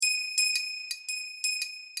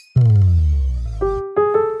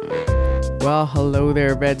Well, hello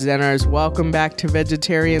there, Veg Zeners. Welcome back to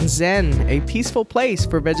Vegetarian Zen, a peaceful place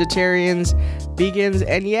for vegetarians, vegans,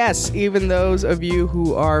 and yes, even those of you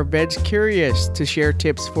who are veg curious to share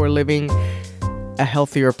tips for living a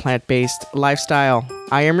healthier plant-based lifestyle.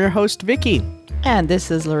 I am your host, Vicky. And this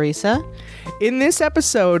is Larissa. In this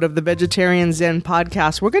episode of the Vegetarian Zen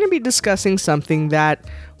podcast, we're going to be discussing something that,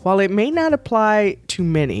 while it may not apply to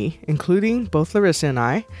many, including both Larissa and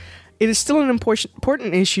I, it is still an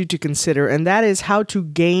important issue to consider, and that is how to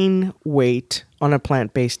gain weight on a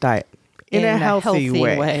plant-based diet in a healthy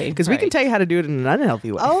way. Because we can tell you how to do it in an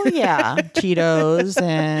unhealthy way. Oh, yeah. Cheetos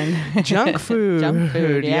and junk food. Junk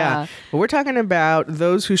food, yeah. But we're talking about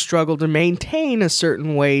those who struggle to maintain a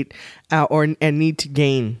certain weight and need to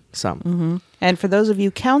gain some. Mm-hmm. And for those of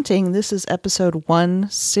you counting, this is episode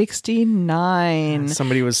 169.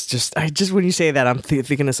 Somebody was just when you say that, I'm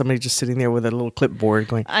thinking of somebody just sitting there with a little clipboard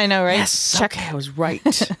going, I know, right? Yes, check. Okay, I was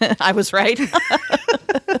right. I was right.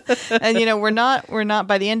 And we're not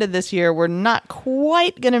by the end of this year, we're not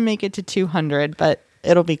quite going to make it to 200, but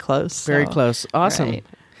it'll be close. Very close. Awesome. Right.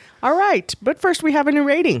 All right. But first, we have a new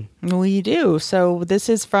rating. We do. So this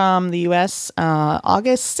is from the U.S.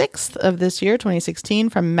 August 6th of this year, 2016,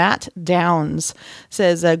 from Matt Downs.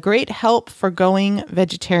 Says, great help for going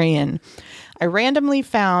vegetarian. I randomly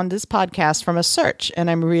found this podcast from a search,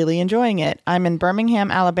 and I'm really enjoying it. I'm in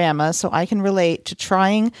Birmingham, Alabama, so I can relate to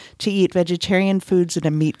trying to eat vegetarian foods in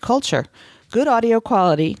a meat culture. Good audio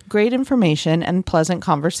quality, great information, and pleasant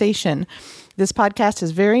conversation. This podcast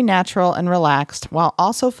is very natural and relaxed, while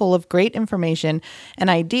also full of great information and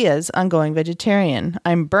ideas on going vegetarian.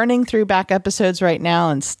 I'm burning through back episodes right now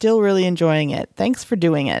and still really enjoying it. Thanks for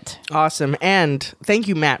doing it. Awesome. And thank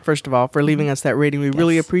you, Matt, first of all, for leaving us that rating. We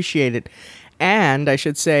really appreciate it. And I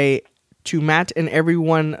should say to Matt and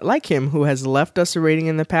everyone like him who has left us a rating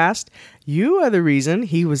in the past, you are the reason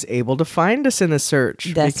he was able to find us in a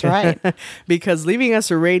search. That's right. Because leaving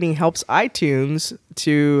us a rating helps iTunes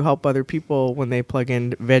to help other people when they plug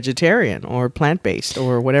in vegetarian or plant-based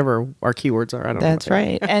or whatever our keywords are. I don't know. That's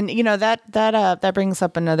right. And that brings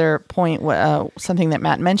up another point, something that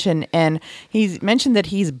Matt mentioned. And he mentioned that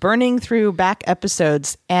he's burning through back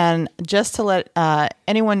episodes. And just to let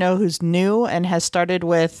anyone know who's new and has started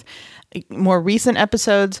with more recent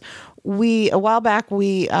episodes, a while back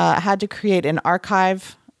we had to create an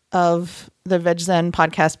archive of the Veg Zen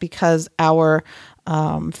podcast because our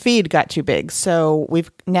feed got too big. So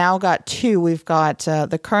we've now got two. We've got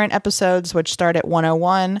the current episodes, which start at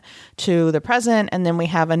 101 to the present, and then we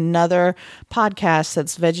have another podcast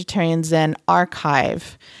that's Vegetarian Zen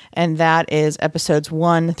Archive, and that is episodes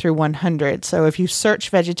 1 through 100. So if you search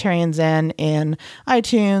Vegetarian Zen in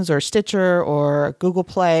iTunes or Stitcher or Google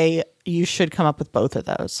Play, you should come up with both of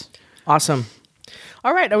those. Awesome.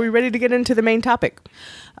 All right. Are we ready to get into the main topic?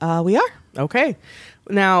 We are. Okay.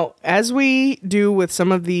 Now, as we do with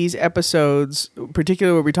some of these episodes,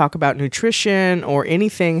 particularly where we talk about nutrition or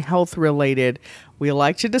anything health related, we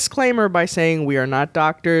like to disclaimer by saying we are not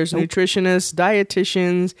doctors, nutritionists,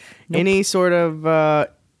 dietitians, any sort of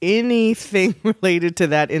anything related to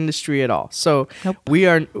that industry at all. So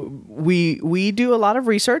we do a lot of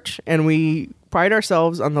research, and we pride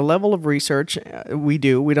ourselves on the level of research we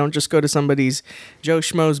do. We don't just go to somebody's Joe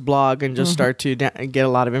Schmo's blog and just start to get a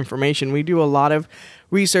lot of information. We do a lot of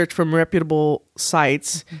research from reputable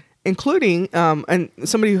sites, including, and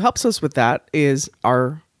somebody who helps us with that is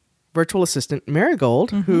our virtual assistant,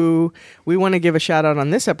 Marigold, who we want to give a shout out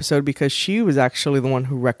on this episode because she was actually the one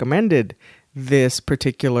who recommended this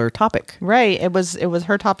particular topic. Right. It was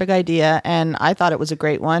her topic idea, and I thought it was a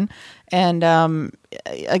great one. And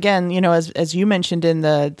again, as you mentioned in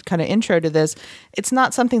the kind of intro to this, it's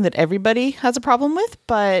not something that everybody has a problem with,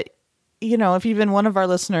 but if even one of our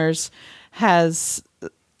listeners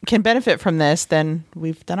can benefit from this, then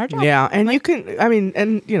we've done our job. Yeah, and right?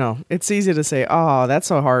 It's easy to say, oh, that's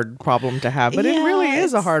a hard problem to have, but it really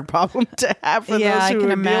is a hard problem to have for those who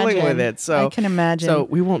are dealing with it. So I can imagine. So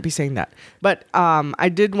we won't be saying that. But I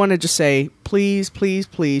did want to just say, please, please,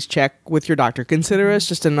 please check with your doctor. Consider us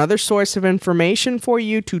just another source of information for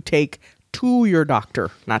you to take to your doctor,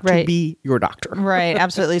 not to be your doctor. Right,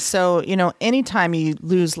 absolutely. So, anytime you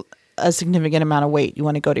lose a significant amount of weight, you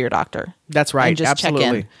want to go to your doctor. That's right. And just absolutely.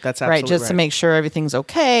 check in. That's absolutely right. Just to make sure everything's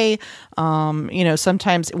okay.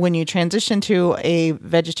 Sometimes when you transition to a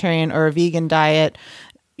vegetarian or a vegan diet,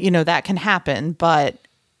 that can happen, but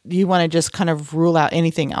you want to just kind of rule out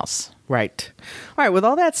anything else. Right. All right. With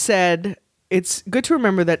all that said, it's good to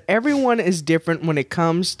remember that everyone is different when it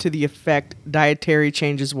comes to the effect dietary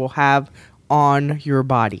changes will have on your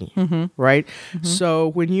body, right? So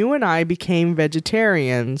when you and I became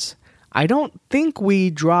vegetarians, I don't think we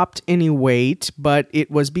dropped any weight, but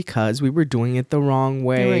it was because we were doing it the wrong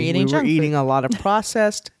way. We were eating a lot of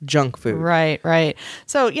processed junk food. Right.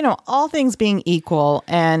 So, all things being equal,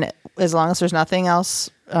 and as long as there's nothing else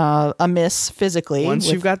amiss physically. Once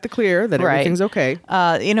you've got the clear that everything's okay.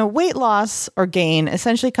 Weight loss or gain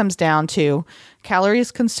essentially comes down to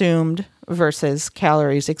calories consumed versus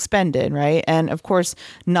calories expended, right? And of course,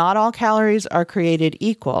 not all calories are created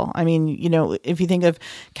equal. I mean, if you think of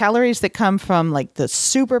calories that come from like the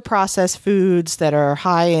super processed foods that are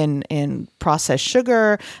high in processed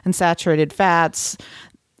sugar and saturated fats,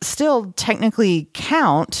 still technically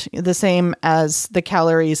count the same as the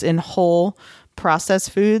calories in whole unprocessed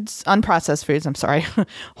foods,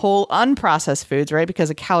 whole unprocessed foods, right? Because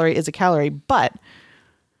a calorie is a calorie, but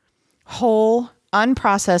whole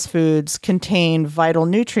unprocessed foods contain vital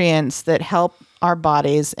nutrients that help our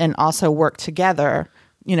bodies and also work together,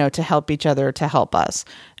 to help each other, to help us.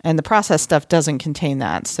 And the processed stuff doesn't contain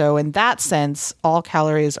that. So in that sense, all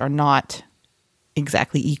calories are not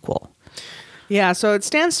exactly equal. Yeah, so it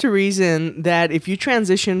stands to reason that if you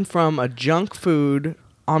transition from a junk food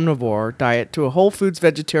omnivore diet to a whole foods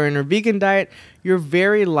vegetarian or vegan diet, you're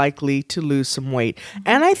very likely to lose some weight.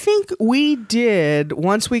 And I think we did.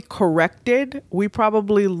 Once we corrected, we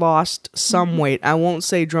probably lost some weight. I won't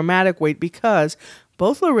say dramatic weight because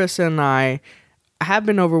both Larissa and I have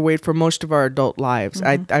been overweight for most of our adult lives.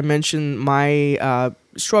 I mentioned my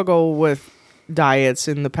struggle with diets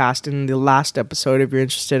in the past in the last episode, if you're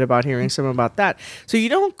interested about hearing some about that. So you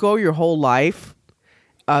don't go your whole life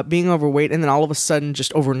being overweight and then all of a sudden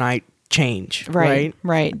just overnight change, right?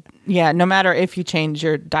 Right. Yeah, no matter if you change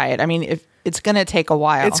your diet. I mean, if it's going to take a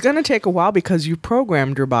while. It's going to take a while because you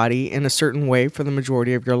programmed your body in a certain way for the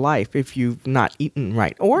majority of your life if you've not eaten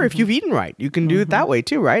right. Or if you've eaten right, you can do it that way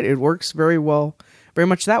too, right? It works very well, very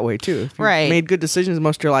much that way too. If you've made good decisions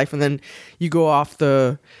most of your life and then you go off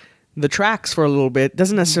the tracks for a little bit,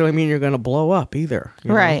 doesn't necessarily mean you're going to blow up either.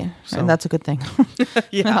 Right. So. And that's a good thing.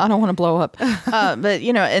 I don't want to blow up. But,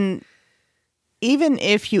 and even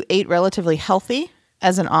if you ate relatively healthy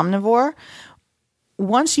as an omnivore,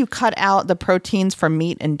 once you cut out the proteins from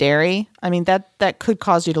meat and dairy, I mean, that could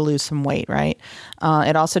cause you to lose some weight, right?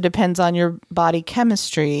 It also depends on your body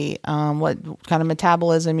chemistry, what kind of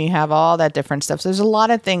metabolism you have, all that different stuff. So there's a lot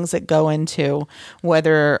of things that go into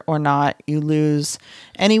whether or not you lose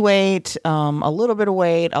any weight, a little bit of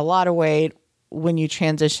weight, a lot of weight when you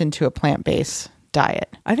transition to a plant-based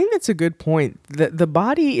diet. I think that's a good point. The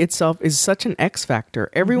body itself is such an X factor.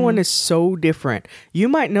 Everyone is so different. You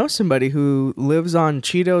might know somebody who lives on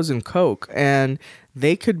Cheetos and Coke and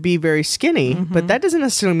they could be very skinny, but that doesn't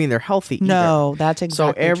necessarily mean they're healthy either. No, that's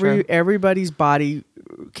exactly true. Everybody's body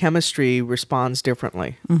chemistry responds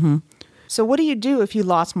differently. So what do you do if you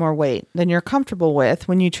lost more weight than you're comfortable with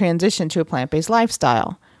when you transition to a plant-based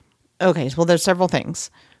lifestyle? Okay, well, there's several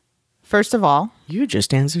things. First of all, you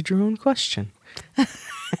just answered your own question.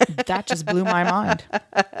 That just blew my mind.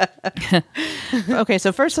 Okay,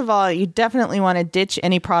 so first of all, you definitely want to ditch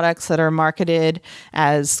any products that are marketed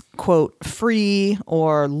as, quote, free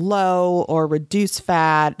or low or reduced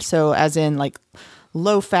fat. So as in like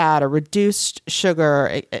low fat or reduced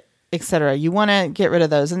sugar, etc. You want to get rid of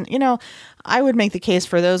those. And, I would make the case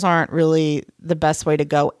for those aren't really the best way to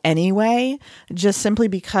go anyway, just simply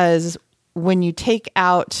because when you take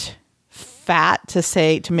out fat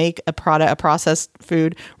to make a processed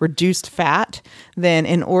food reduced fat, then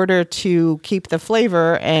in order to keep the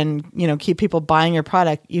flavor and keep people buying your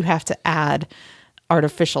product, you have to add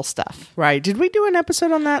artificial stuff. Right. Did we do an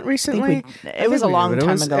episode on that recently? It was a long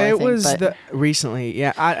time ago. Recently.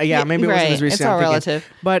 Yeah. Maybe it wasn't as recent. It's all relative.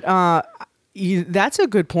 But that's a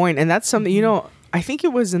good point, and that's something I think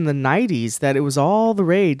it was in the 90s that it was all the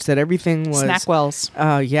rage that everything was Snackwells.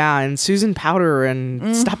 And Susan Powder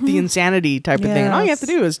and Stop the Insanity type of thing. And all you have to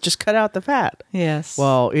do is just cut out the fat. Yes.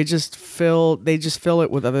 Well, they just fill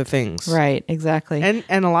it with other things. Right, exactly.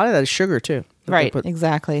 And a lot of that is sugar too. Right,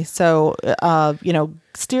 exactly. So,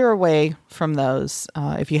 steer away from those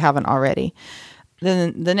if you haven't already.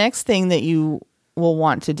 Then the next thing that you will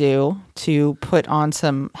want to do to put on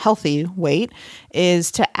some healthy weight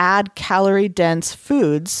is to add calorie-dense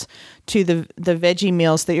foods to the veggie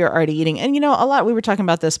meals that you're already eating. And, we were talking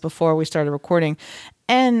about this before we started recording.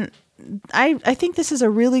 And I think this is a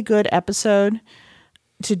really good episode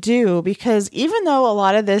to do because even though a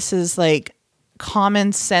lot of this is like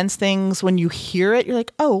common sense things, when you hear it, you're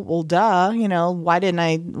like, oh, well, duh, why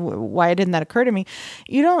didn't that occur to me?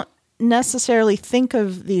 You don't necessarily think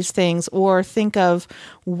of these things or think of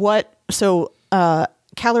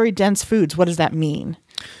calorie dense foods. What does that mean?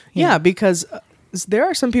 Yeah, because there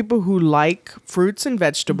are some people who like fruits and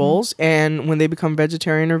vegetables, and when they become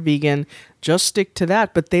vegetarian or vegan, just stick to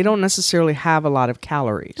that, but they don't necessarily have a lot of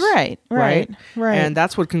calories. Right. And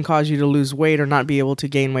that's what can cause you to lose weight or not be able to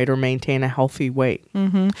gain weight or maintain a healthy weight.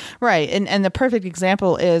 Right. And the perfect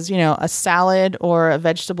example is, a salad or a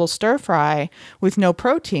vegetable stir fry with no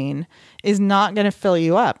protein is not going to fill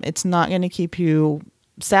you up. It's not going to keep you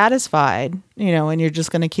satisfied, and you're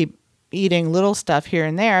just going to keep eating little stuff here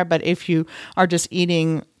and there. But if you are just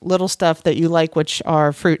eating little stuff that you like, which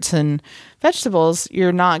are fruits and vegetables,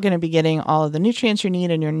 you're not going to be getting all of the nutrients you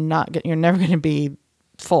need, and you're never going to be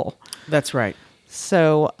full. That's right.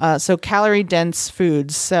 So calorie dense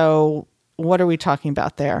foods. So what are we talking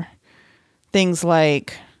about there? Things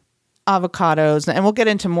like avocados, and we'll get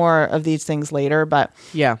into more of these things later, but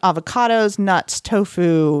avocados, nuts,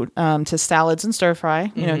 tofu, to salads and stir fry,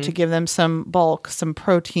 to give them some bulk, some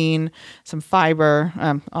protein, some fiber,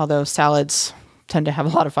 although salads tend to have a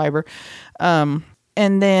lot of fiber. And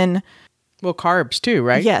then... Well, carbs too,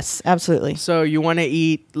 right? Yes, absolutely. So you want to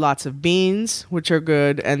eat lots of beans, which are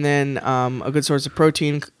good, and then a good source of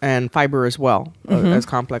protein and fiber as well, as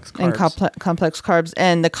complex carbs. And complex carbs.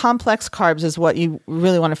 And the complex carbs is what you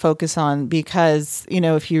really want to focus on, because,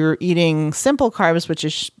 if you're eating simple carbs, which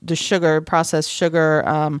is the sugar, processed sugar,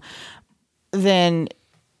 then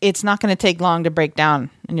it's not going to take long to break down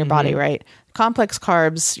in your body, right? Complex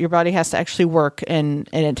carbs, your body has to actually work, and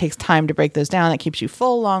it takes time to break those down. It keeps you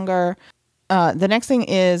full longer. The next thing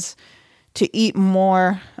is to eat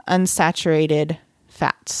more unsaturated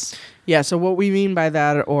fats. Yeah, so what we mean by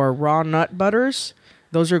that are raw nut butters.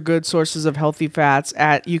 Those are good sources of healthy fats.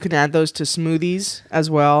 You can add those to smoothies as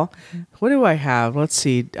well. What do I have? Let's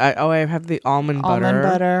see. I have the almond butter. Almond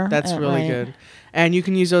butter. That's really good. And you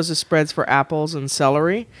can use those as spreads for apples and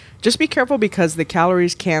celery. Just be careful, because the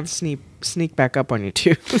calories can sneak back up on you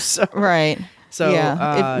too. Right. So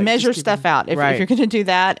measure stuff out. If you're going to do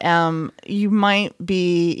that, you might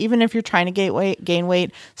be, even if you're trying to gain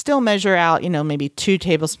weight, still measure out, maybe 2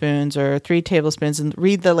 tablespoons or 3 tablespoons, and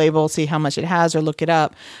read the label, see how much it has, or look it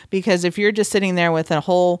up. Because if you're just sitting there with a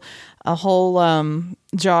whole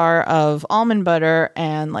jar of almond butter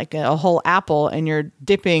and like a whole apple, and you're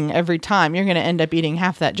dipping every time, you're going to end up eating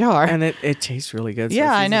half that jar. And it tastes really good. So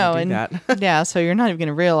yeah, I know. And so you're not even going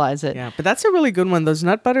to realize it. Yeah, but that's a really good one. Those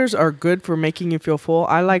nut butters are good for making you feel full.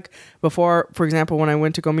 I like, before, for example, when I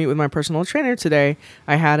went to go meet with my personal trainer today,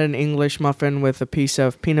 I had an English muffin with a piece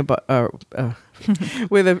of peanut butter.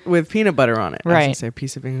 with peanut butter on it. Right. I was gonna say a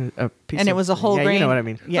piece of and it was a whole grain. You know what I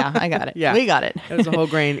mean. Yeah, I got it. Yeah. We got it. It was a whole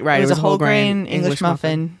grain. Right. It was a whole grain English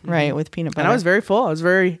muffin. Right, with peanut butter. And I was very full. I was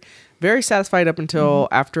very, very satisfied up until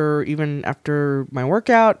after my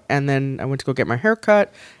workout, and then I went to go get my hair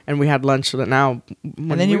cut, and we had lunch. So that now,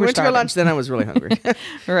 when we went to go lunch, then I was really hungry.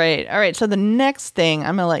 Right. All right. So the next thing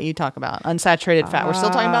I'm going to let you talk about, unsaturated fat. We're still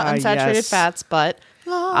talking about unsaturated fats, but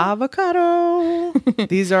avocado.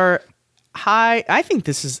 These are high.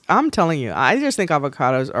 I'm telling you, I just think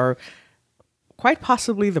avocados are quite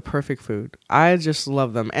possibly the perfect food. I just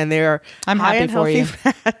love them. And they are high in healthy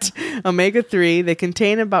fat, omega-3. They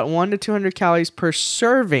contain about 1 to 200 calories per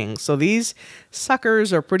serving. So these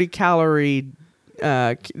suckers are pretty calorie.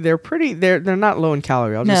 They're not low in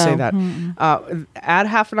calorie. I'll just say that. Add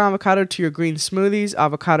half an avocado to your green smoothies.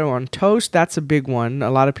 Avocado on toast. That's a big one. A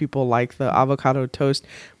lot of people like the avocado toast.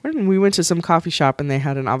 When we went to some coffee shop and they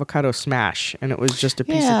had an avocado smash, and it was just a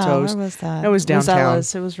piece of toast. Where was that? It was downtown.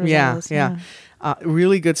 Rosellas. It was Rosellas. Yeah.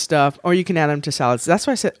 Really good stuff. Or you can add them to salads. That's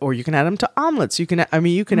why I said. Or you can add them to omelets. You can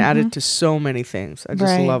add it to so many things. I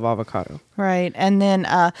just love avocado. Right. And then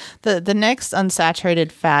the next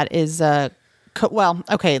unsaturated fat is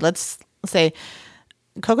let's say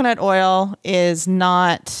coconut oil is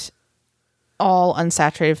not all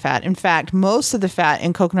unsaturated fat. In fact, most of the fat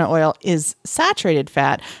in coconut oil is saturated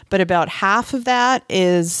fat, but about half of that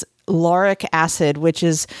is lauric acid, which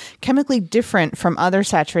is chemically different from other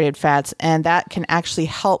saturated fats, and that can actually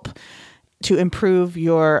help to improve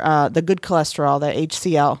your the good cholesterol, the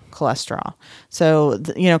HCl cholesterol. So,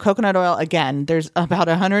 coconut oil, again, there's about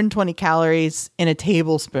 120 calories in a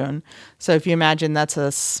tablespoon. So if you imagine that's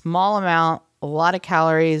a small amount, a lot of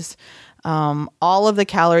calories. All of the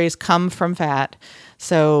calories come from fat.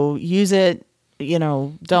 So use it. Don't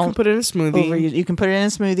you can put it in a smoothie. You can put it in a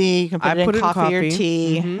smoothie. You can put it in coffee or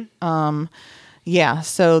tea. Mm-hmm.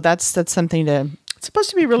 So that's something to. It's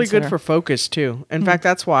supposed to be really good for focus too. In fact,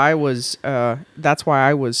 that's why I was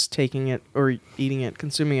taking it or eating it,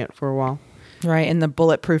 consuming it for a while. Right, and the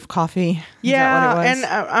bulletproof coffee. Is that what it was? And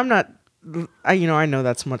I'm not. I know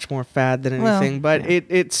that's much more fad than anything, but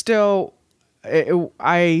it still.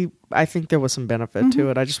 I think there was some benefit to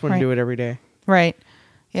it. I just wouldn't do it every day. Right.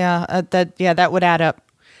 Yeah. That would add up.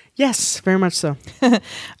 Yes, very much so. All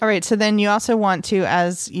right. So then you also want to,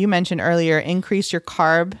 as you mentioned earlier, increase your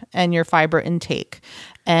carb and your fiber intake.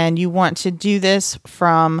 And you want to do this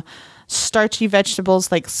from starchy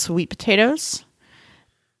vegetables like sweet potatoes.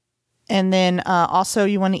 And then also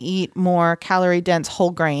you want to eat more calorie dense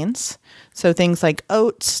whole grains. So things like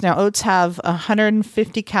oats. Now oats have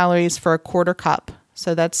 150 calories for a quarter cup.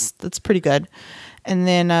 So that's pretty good. And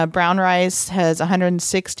then brown rice has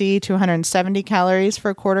 160 to 170 calories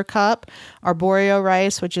for a quarter cup. Arborio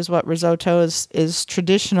rice, which is what risotto is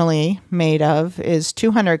traditionally made of, is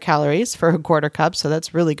 200 calories for a quarter cup. So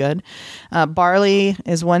that's really good. Barley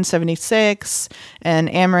is 176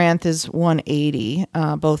 and amaranth is 180,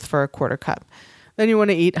 both for a quarter cup. Then you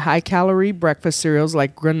want to eat high-calorie breakfast cereals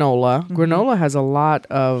like granola. Mm-hmm. Granola has a lot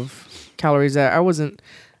of calories that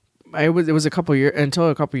it was a couple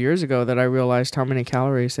years ago that I realized how many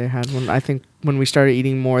calories they had when we started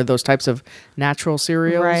eating more of those types of natural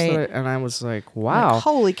cereals. Right. And I was like, wow. Like,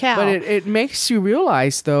 holy cow. But it makes you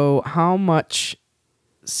realize, though, how much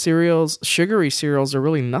sugary cereals are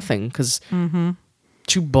really nothing, because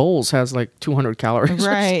 2 bowls has like 200 calories.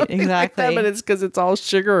 Right, exactly. Like that, but it's because it's all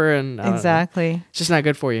sugar and exactly. It's just not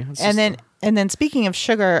good for you. And then speaking of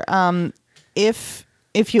sugar,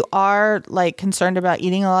 if you are like concerned about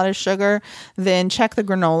eating a lot of sugar, then check the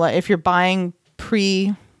granola. If you're buying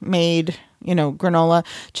pre-made, granola,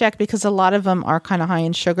 check, because a lot of them are kind of high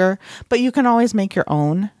in sugar, but you can always make your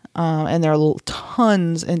own. And there are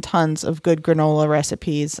tons and tons of good granola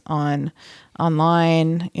recipes online.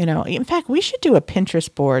 In fact, we should do a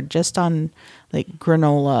Pinterest board just on like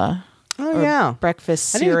granola. Oh yeah, breakfast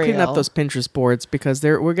cereal. I need to clean up those Pinterest boards, because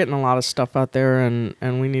we're getting a lot of stuff out there, and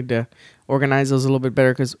we need to organize those a little bit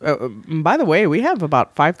better. Because by the way, we have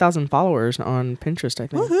about 5,000 followers on Pinterest, I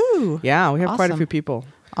think. Woohoo! Yeah, we have quite a Awesome. few people.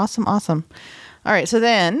 Awesome. All right, so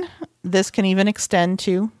then this can even extend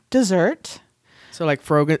to dessert. So like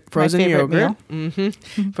frozen yogurt,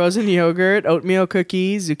 frozen yogurt, oatmeal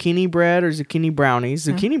cookies, zucchini bread or zucchini brownies.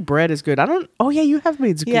 Zucchini bread is good. Oh yeah, you have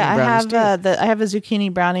made zucchini brownies too. I have a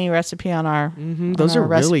zucchini brownie recipe on our those are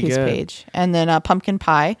really good page, and then pumpkin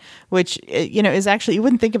pie, which is actually, you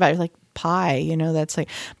wouldn't think about it like pie, that's like,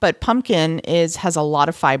 but pumpkin has a lot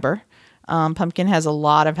of fiber. Pumpkin has a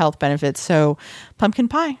lot of health benefits. So pumpkin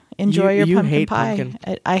pie, enjoy your pumpkin pie.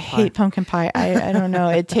 I hate pumpkin pie. I don't know.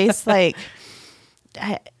 It tastes like.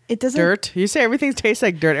 It doesn't. Dirt. You say everything tastes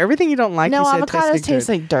like dirt. Everything you don't like. No, you say avocados taste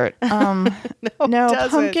like dirt. No,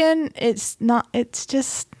 pumpkin. It's not. It's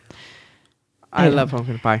just. I love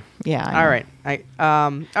pumpkin pie. Yeah. All right.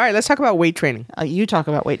 All right. Let's talk about weight training. You talk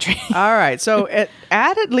about weight training. All right. So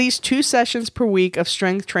add at least 2 sessions per week of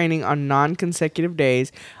strength training on non-consecutive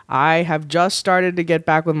days. I have just started to get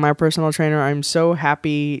back with my personal trainer. I'm so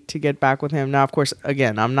happy to get back with him. Now, of course,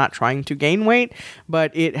 again, I'm not trying to gain weight,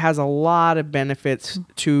 but it has a lot of benefits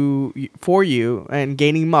for you, and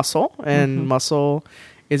gaining muscle, and muscle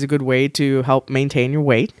is a good way to help maintain your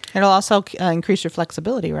weight. It'll also increase your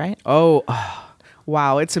flexibility, right? Oh,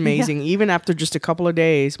 wow. It's amazing. Yeah. Even after just a couple of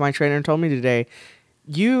days, my trainer told me today,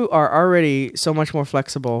 you are already so much more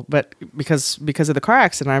flexible. But because of the car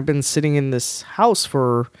accident, I've been sitting in this house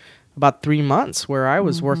for about 3 months where I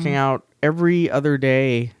was working out every other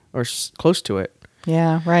day or close to it.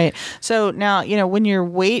 Yeah, right. So now, when you're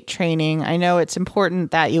weight training, I know it's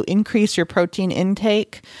important that you increase your protein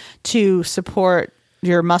intake to support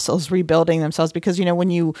your muscles rebuilding themselves, because when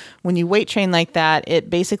you weight train like that, it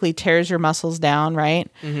basically tears your muscles down, right?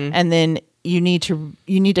 And then you need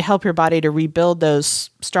to help your body to rebuild those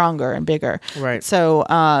stronger and bigger. Right.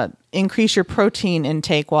 So increase your protein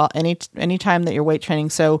intake while any time that you're weight training.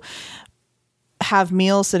 So have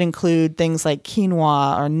meals that include things like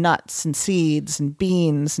quinoa or nuts and seeds and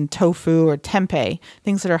beans and tofu or tempeh,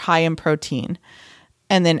 things that are high in protein.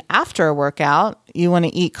 And then after a workout, you want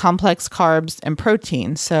to eat complex carbs and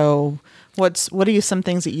protein. So what are some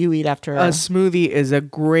things that you eat after? A smoothie is a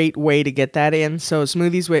great way to get that in. So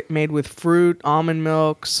smoothies made with fruit, almond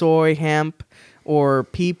milk, soy, hemp, or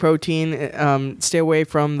pea protein. Stay away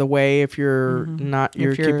from the whey if you're not.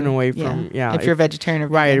 You're keeping away from. Yeah, if you're vegetarian or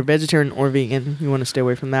vegan. Right, you're vegetarian or vegan, you want to stay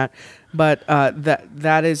away from that. But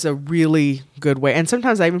that is a really good way. And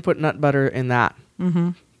sometimes I even put nut butter in that.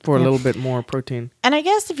 For a little bit more protein. And I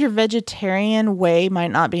guess if you're vegetarian, whey might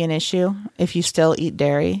not be an issue if you still eat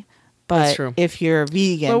dairy. But that's true. If you're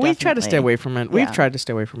vegan, we try to stay away from it. We've tried to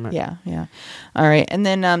stay away from it. Yeah. All right. And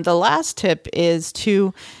then the last tip is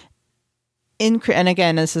to increase, and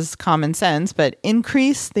again, this is common sense, but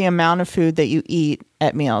increase the amount of food that you eat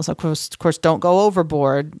at meals. Of course, don't go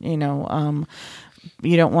overboard. You don't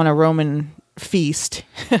want a Roman feast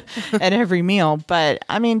at every meal. But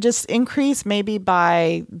I mean, just increase maybe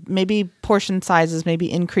portion sizes,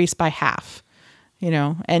 maybe increase by half,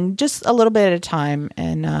 and just a little bit at a time.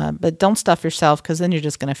 And, but don't stuff yourself, because then you're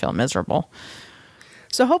just going to feel miserable.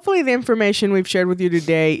 So hopefully the information we've shared with you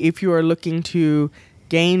today, if you are looking to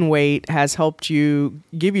gain weight, has helped you,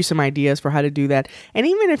 give you some ideas for how to do that. And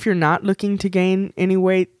even if you're not looking to gain any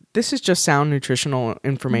weight, this is just sound nutritional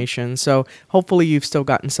information. So hopefully you've still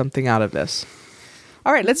gotten something out of this.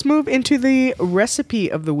 All right, let's move into the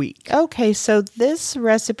recipe of the week. Okay, so this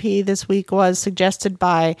recipe this week was suggested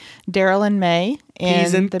by Daryl and May in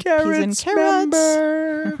Peas and the Carrots Peas and Carrots.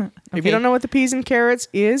 member. If you don't know what the Peas and Carrots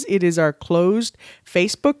is, it is our closed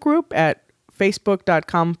Facebook group at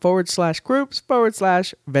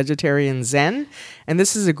facebook.com/groups/vegetarian zen. And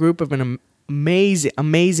this is a group of an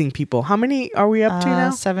amazing people. How many are we up to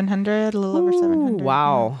now? 700, a little over 700.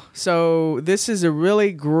 Wow. So this is a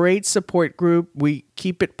really great support group. We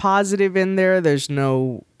keep it positive in there. There's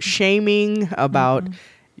no shaming about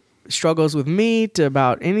struggles with meat,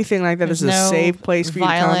 about anything like that. There's this is a safe place for you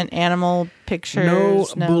to come. Violent animal pictures. No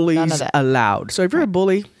none bullies of that. allowed. So if you're a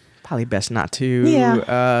bully, probably best not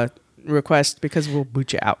to request, because we'll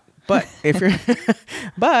boot you out. But if you're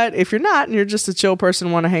not, and you're just a chill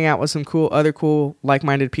person, want to hang out with some other cool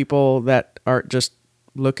like-minded people that are just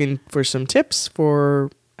looking for some tips for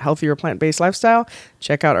healthier plant-based lifestyle,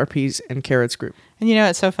 check out our Peas and Carrots group. And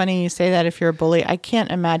it's so funny you say that. If you're a bully, I can't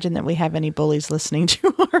imagine that we have any bullies listening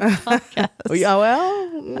to our podcast. Yeah, well,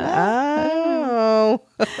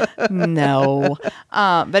 no.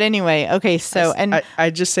 But anyway, okay. So, and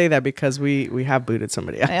I just say that because we have booted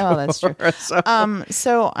somebody out. Oh, that's true.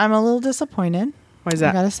 So I'm a little disappointed. Why is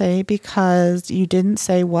that? I gotta say, because you didn't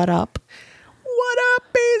say what up. What up,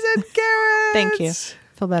 Peas and Carrots? Thank you.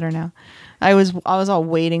 Feel better now. I was all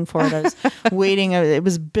waiting for it. I was waiting. It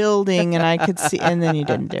was building, and I could see. And then you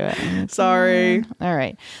didn't do it. Sorry. All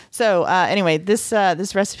right. So anyway, this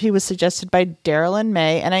recipe was suggested by Daryl and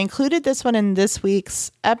May, and I included this one in this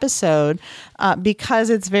week's episode because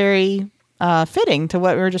it's very fitting to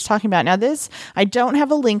what we were just talking about. Now, I don't have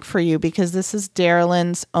a link for you because this is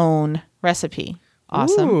Daryl's own recipe.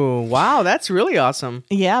 Awesome. Ooh, wow, that's really awesome.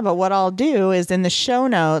 Yeah, but what I'll do is in the show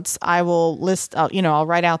notes, I will list, I'll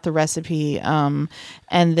write out the recipe. And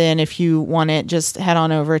then if you want it, just head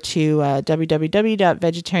on over to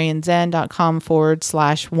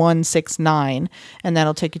www.vegetarianzen.com/169. And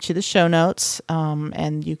that'll take you to the show notes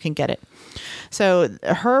and you can get it. So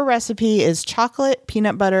her recipe is chocolate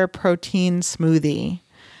peanut butter protein smoothie.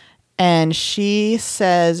 And she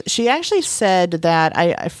actually said that,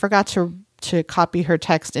 I forgot to copy her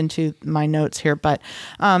text into my notes here, but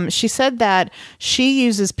she said that she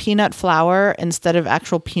uses peanut flour instead of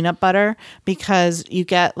actual peanut butter because you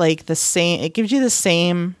get it gives you the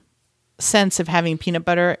same sense of having peanut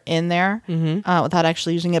butter in there without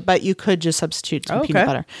actually using it, but you could just substitute some peanut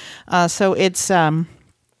butter. So it's...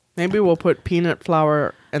 maybe we'll put peanut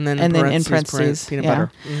flour and then in parentheses peanut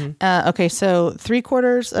butter. Mm-hmm. Okay, so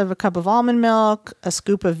 3/4 of a cup of almond milk, a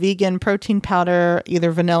scoop of vegan protein powder,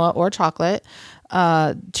 either vanilla or chocolate,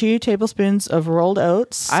 2 tablespoons of rolled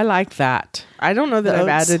oats. I like that. I don't know that I've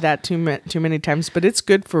added that too many times, but it's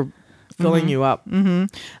good for filling you up.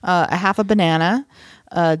 A half a banana,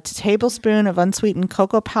 a tablespoon of unsweetened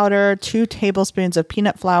cocoa powder, 2 tablespoons of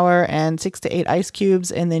peanut flour, and 6 to 8 ice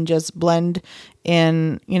cubes, and then just blend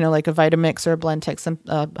in, like a Vitamix or a Blendtec, some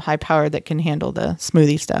high power that can handle the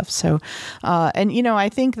smoothie stuff. So, I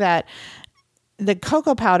think that the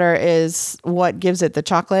cocoa powder is what gives it the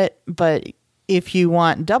chocolate, but if you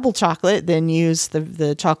want double chocolate, then use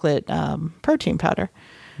the chocolate protein powder.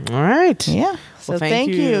 All right. Yeah. So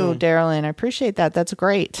thank you, Darylyn. I appreciate that. That's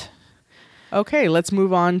great. Okay, let's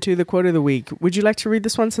move on to the quote of the week. Would you like to read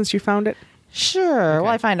this one since you found it? Sure. Okay.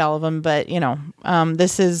 Well, I find all of them, but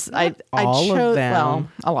this is I chose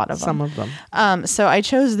a lot of them. Some of them. So I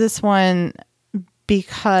chose this one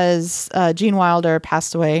because Gene Wilder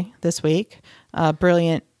passed away this week.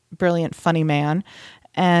 Brilliant, funny man,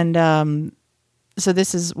 and so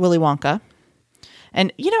this is Willy Wonka,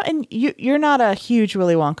 and you're not a huge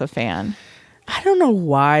Willy Wonka fan. I don't know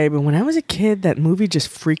why, but when I was a kid, that movie just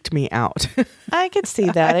freaked me out. I could see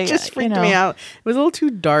that. It just freaked me out. It was a little too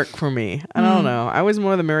dark for me. I don't know. I was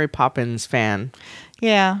more the Mary Poppins fan.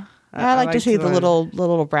 Yeah. I like to see the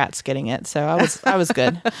little brats getting it, so I was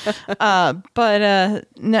good. But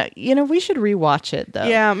no, we should rewatch it though.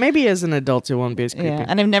 Yeah, maybe as an adult it won't be as creepy. Yeah,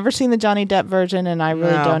 and I've never seen the Johnny Depp version, and I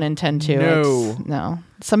really don't intend to. No.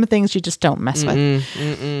 Some things you just don't mess with.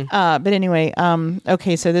 But anyway,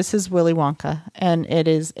 okay, so this is Willy Wonka, and it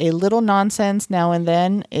is a little nonsense now and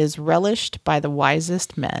then is relished by the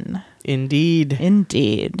wisest men.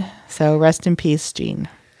 Indeed. So rest in peace, Gene.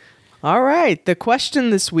 All right. The question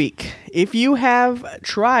this week. If you have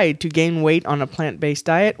tried to gain weight on a plant-based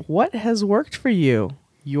diet, what has worked for you?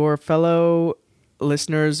 Your fellow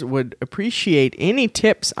listeners would appreciate any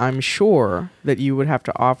tips, I'm sure, that you would have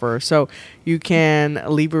to offer. So you can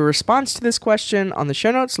leave a response to this question on the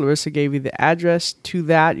show notes. Larissa gave you the address to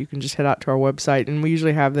that. You can just head out to our website, and we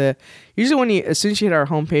usually have as soon as you hit our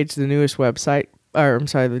homepage, the newest podcast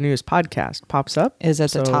pops up. Is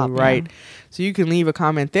at the top. Right. Yeah. So you can leave a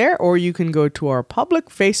comment there, or you can go to our public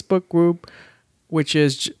Facebook group, which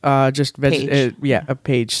is a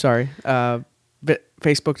page. Sorry.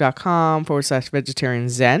 Facebook.com/Vegetarian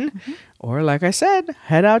Zen. Or like I said,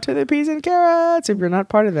 head out to the Peas and Carrots if you're not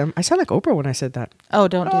part of them. I sound like Oprah when I said that. Oh,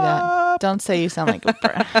 don't do that. Don't say you sound like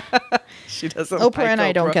Oprah. She doesn't. Oprah and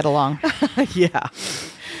I don't get along. Yeah.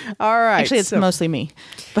 All right. Actually, it's mostly me.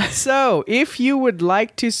 So if you would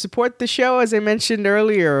like to support the show, as I mentioned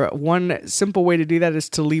earlier, one simple way to do that is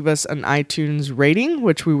to leave us an iTunes rating,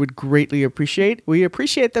 which we would greatly appreciate. We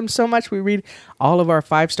appreciate them so much. We read all of our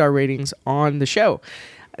 5-star ratings on the show.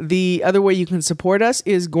 The other way you can support us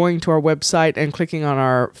is going to our website and clicking on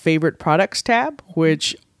our favorite products tab,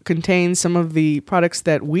 which contains some of the products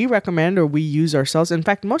that we recommend or we use ourselves. In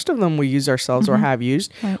fact, most of them we use ourselves or have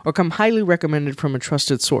used or come highly recommended from a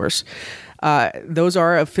trusted source. Those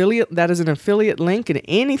are that is an affiliate link, and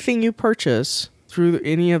anything you purchase through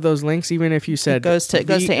any of those links, even if you said it goes to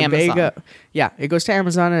Amazon. Vega, it goes to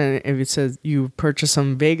Amazon, and if it says you purchase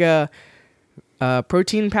some Vega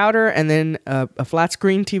protein powder and then a flat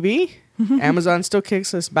screen TV, Amazon still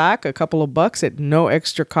kicks us back a couple of bucks at no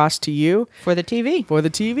extra cost to you for the TV. For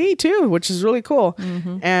the TV too, which is really cool,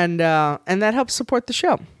 and that helps support the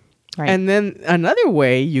show. Right. And then another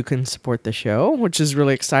way you can support the show, which is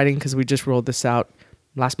really exciting because we just rolled this out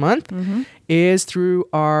last month, is through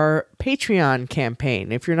our Patreon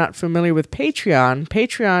campaign. If you're not familiar with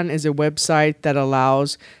Patreon is a website that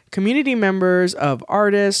allows community members of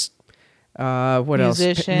artists,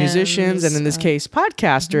 musicians, and in this case,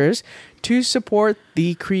 podcasters, to support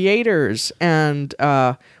the creators. And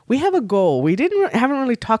we have a goal. We haven't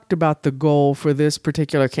really talked about the goal for this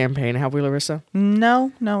particular campaign, have we, Larissa?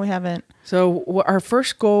 No, we haven't. So our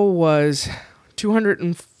first goal was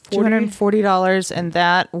 $240, and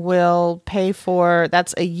that will pay for,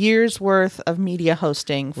 that's a year's worth of media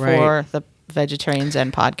hosting for the Vegetarian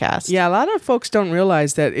Zen podcast. Yeah, a lot of folks don't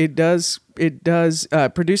realize that it does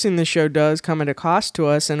producing the show does come at a cost to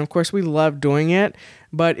us, and of course we love doing it,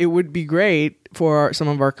 but it would be great for some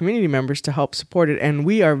of our community members to help support it. And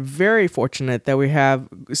we are very fortunate that we have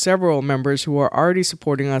several members who are already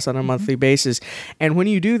supporting us on a monthly basis. And when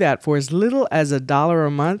you do that for as little as $1 a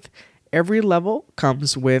month, every level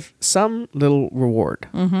comes with some little reward.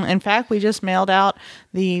 In fact, we just mailed out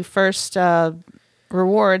the first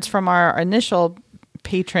rewards from our initial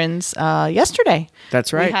patrons yesterday.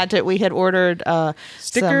 That's right. We had ordered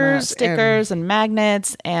stickers and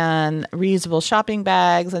magnets and reusable shopping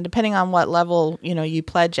bags, and depending on what level you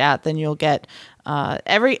pledge at, then you'll get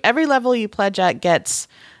every level you pledge at gets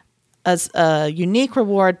a unique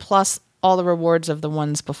reward plus all the rewards of the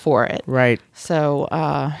ones before it. Right. So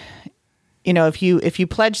if you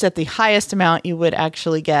pledged at the highest amount, you would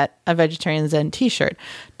actually get a Vegetarian Zen t-shirt,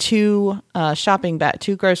 2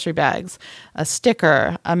 grocery bags, a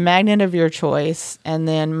sticker, a magnet of your choice, and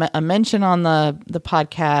then a mention on the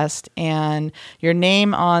podcast and your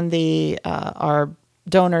name on the our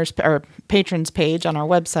donors or patrons page on our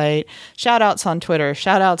website, shout outs on Twitter,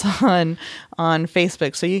 shout outs on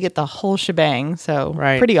Facebook. So you get the whole shebang. So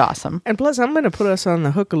pretty awesome. And plus, I'm going to put us on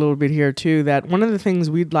the hook a little bit here too, that one of the things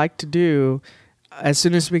we'd like to do as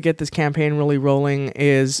soon as we get this campaign really rolling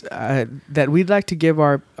is that we'd like to give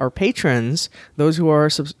our patrons, those who are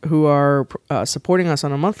supporting us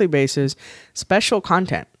on a monthly basis, special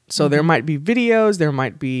content. So there might be videos, there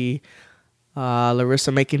might be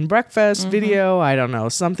Larissa making breakfast video, I don't know,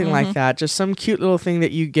 something like that. Just some cute little thing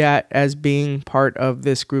that you get as being part of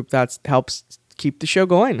this group that helps keep the show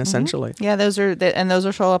going, essentially. Yeah, those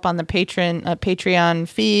will show up on the Patreon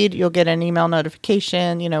feed. You'll get an email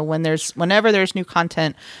notification, whenever there's new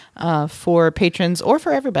content for patrons or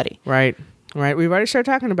for everybody. Right. We've already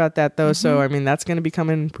started talking about that, though. So, that's going to be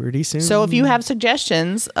coming pretty soon. So if you have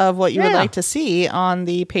suggestions of what you would like to see on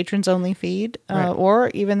the patrons only feed or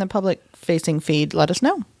even the public facing feed, let us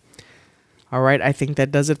know. All right. I think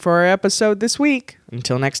that does it for our episode this week.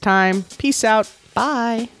 Until next time, peace out.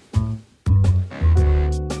 Bye.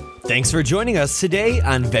 Thanks for joining us today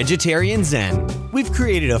on Vegetarian Zen. We've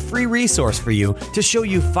created a free resource for you to show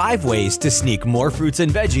you 5 ways to sneak more fruits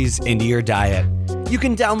and veggies into your diet. You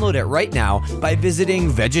can download it right now by visiting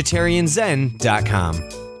vegetarianzen.com.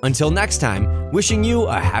 Until next time, wishing you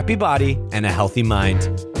a happy body and a healthy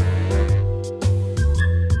mind.